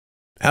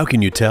How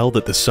can you tell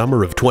that the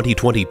summer of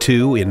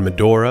 2022 in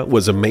Medora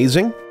was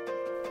amazing?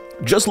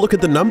 Just look at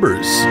the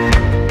numbers.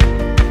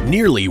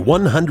 Nearly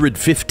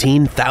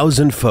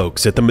 115,000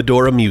 folks at the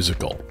Medora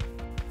Musical.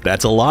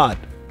 That's a lot,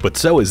 but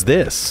so is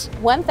this.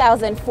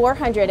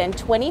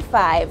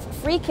 1,425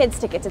 free kids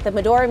tickets at the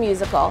Medora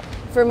Musical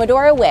for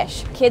Medora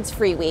Wish Kids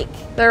Free Week.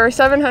 There were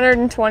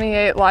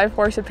 728 live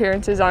horse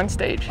appearances on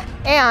stage.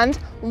 And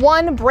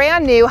one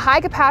brand new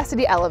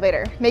high-capacity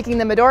elevator, making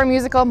the Medora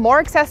Musical more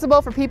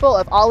accessible for people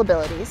of all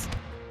abilities.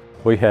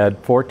 We had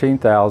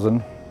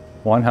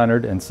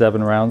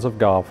 14,107 rounds of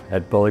golf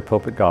at Bully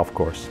Pulpit Golf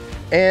Course.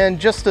 And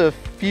just a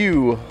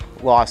few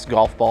lost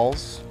golf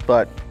balls,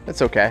 but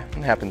it's okay.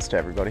 It happens to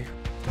everybody.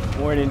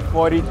 More than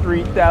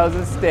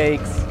 43,000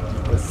 steaks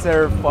were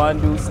served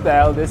fondue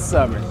style this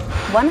summer.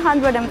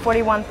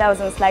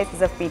 141,000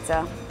 slices of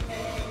pizza.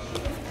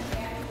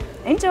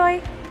 Enjoy!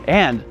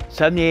 And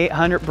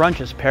 7,800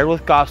 brunches paired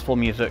with gospel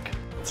music.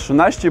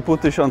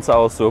 13,500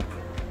 osób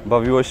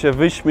bawiło się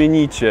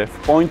wyśmienicie w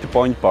Point to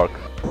Point Park.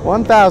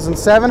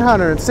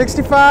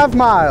 1,765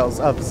 miles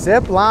of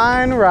zip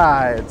line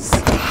rides.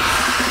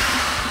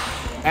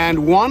 And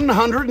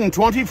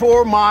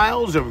 124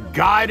 miles of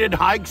guided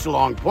hikes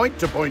along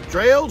point-to-point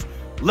trails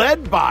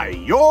led by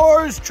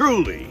yours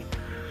truly.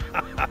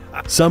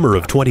 Summer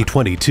of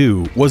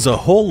 2022 was a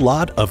whole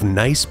lot of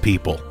nice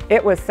people.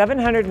 It was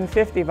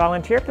 750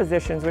 volunteer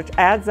positions, which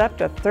adds up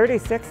to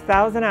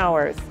 36,000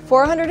 hours.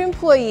 400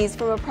 employees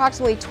from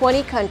approximately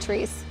 20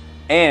 countries.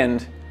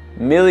 And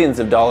millions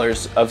of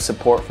dollars of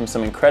support from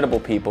some incredible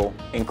people,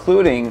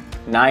 including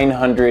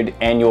 900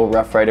 annual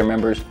Rough Rider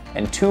members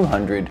and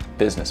 200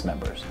 business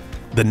members.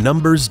 The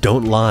numbers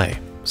don't lie.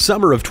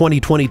 Summer of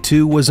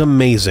 2022 was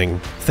amazing,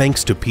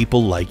 thanks to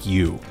people like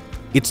you.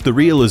 It's the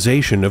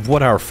realization of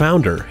what our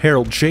founder,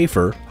 Harold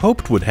Schaefer,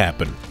 hoped would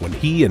happen when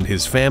he and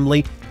his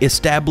family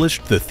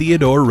established the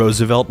Theodore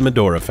Roosevelt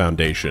Medora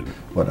Foundation.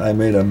 But I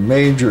made a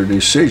major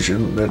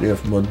decision that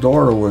if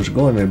Medora was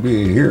going to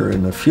be here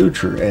in the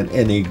future and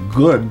any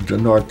good to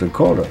North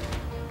Dakota,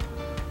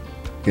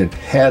 it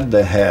had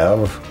to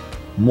have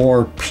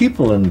more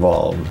people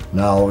involved.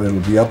 Now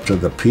it'll be up to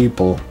the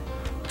people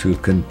to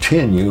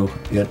continue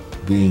it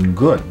being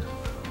good.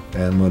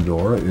 And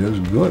Medora is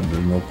good,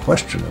 there's no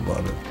question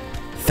about it.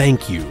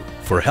 Thank you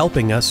for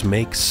helping us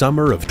make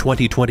summer of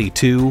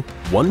 2022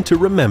 one to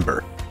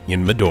remember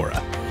in Medora.